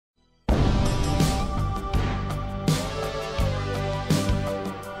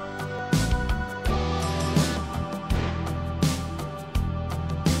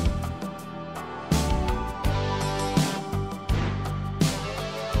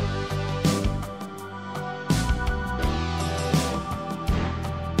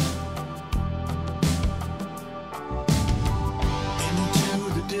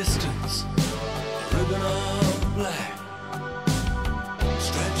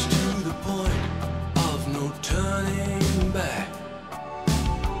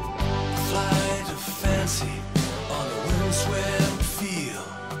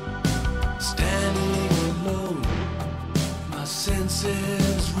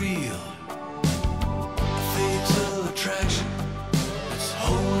real. A fatal attraction that's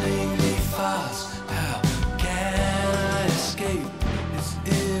holding me fast. How can I escape its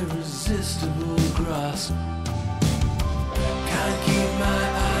irresistible grasp? Can't keep my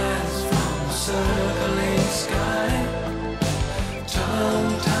eyes from the circling sky.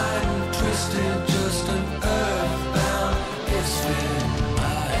 Tongue-tied and twisted, just an earthbound misfit.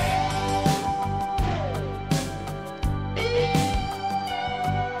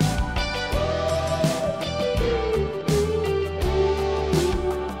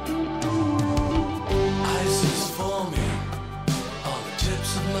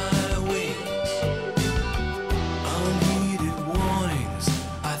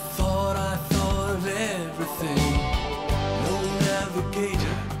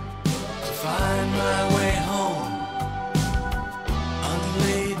 Find my way home,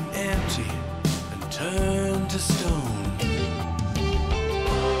 unladen, empty, and turned to stone.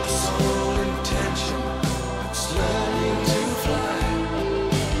 The sole intention, it's learning to fly.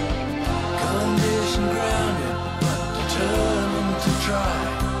 Condition grounded, but determined to try.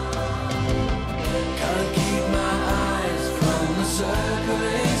 Can't keep my eyes from the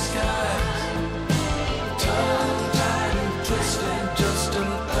circling skies. Tongue-tied and twisted, just an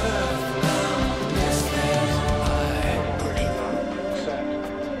earth.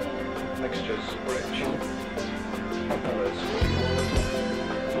 Mixtures, bridge, propellers,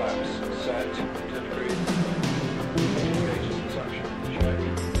 flaps, set, 10 degrees, gauges and suction, check,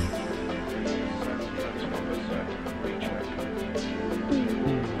 transformer set, recheck,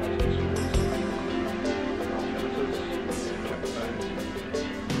 filters, check the band,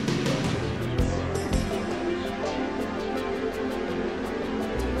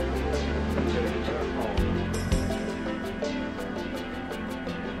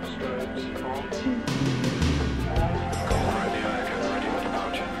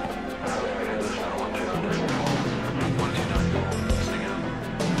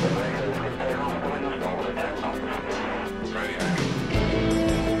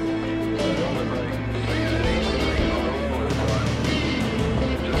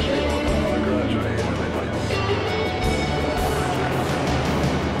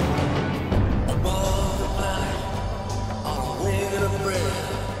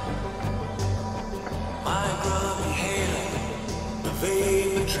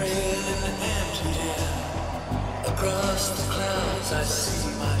 vapor trail in the empty air. Across the clouds I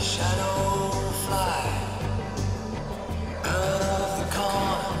see my shadow fly.